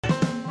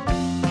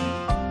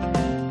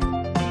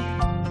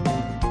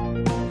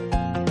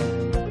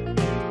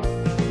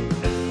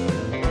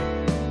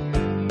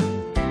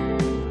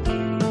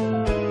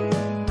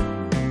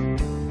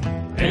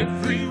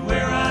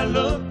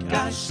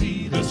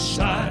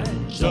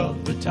signs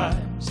of the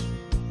times,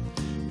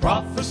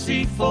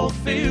 prophecy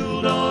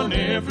fulfilled on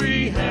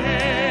every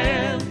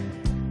hand.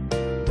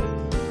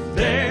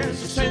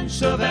 There's a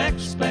sense of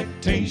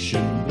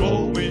expectation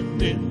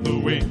blowing in the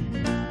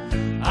wind.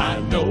 I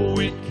know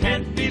it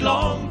can't be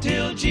long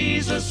till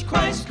Jesus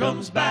Christ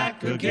comes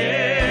back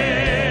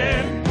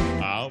again.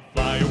 I'll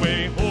fly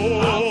away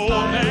home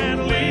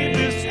and leave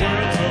this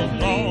world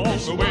so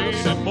long away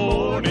that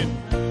morning.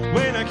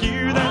 When I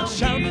hear that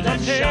shout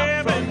from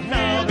heaven,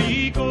 I'll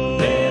be gone.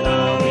 Then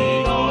I'll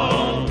be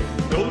gone.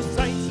 Those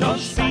sights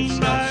unseen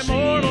by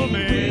mortal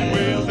men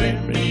will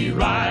then be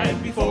right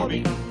before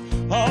me.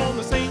 On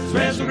the saints'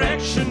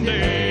 resurrection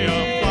day,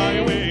 I'll fly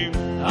away.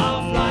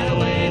 I'll fly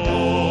away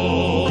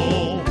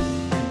home.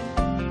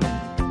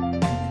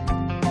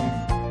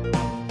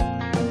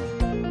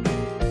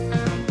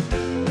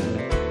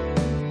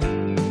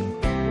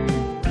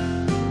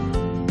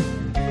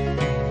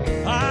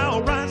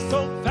 I'll rise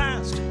so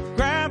fast,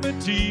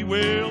 gravity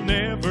will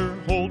never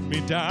hold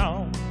me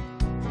down.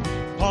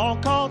 Paul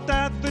called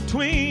that the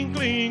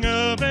twinkling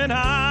of an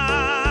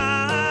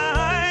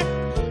eye.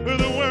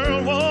 The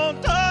world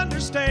won't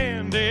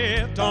understand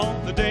it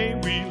on the day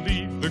we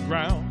leave the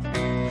ground.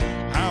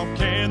 How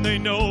can they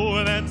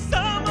know that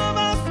some of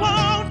us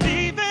won't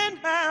even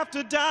have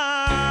to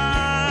die?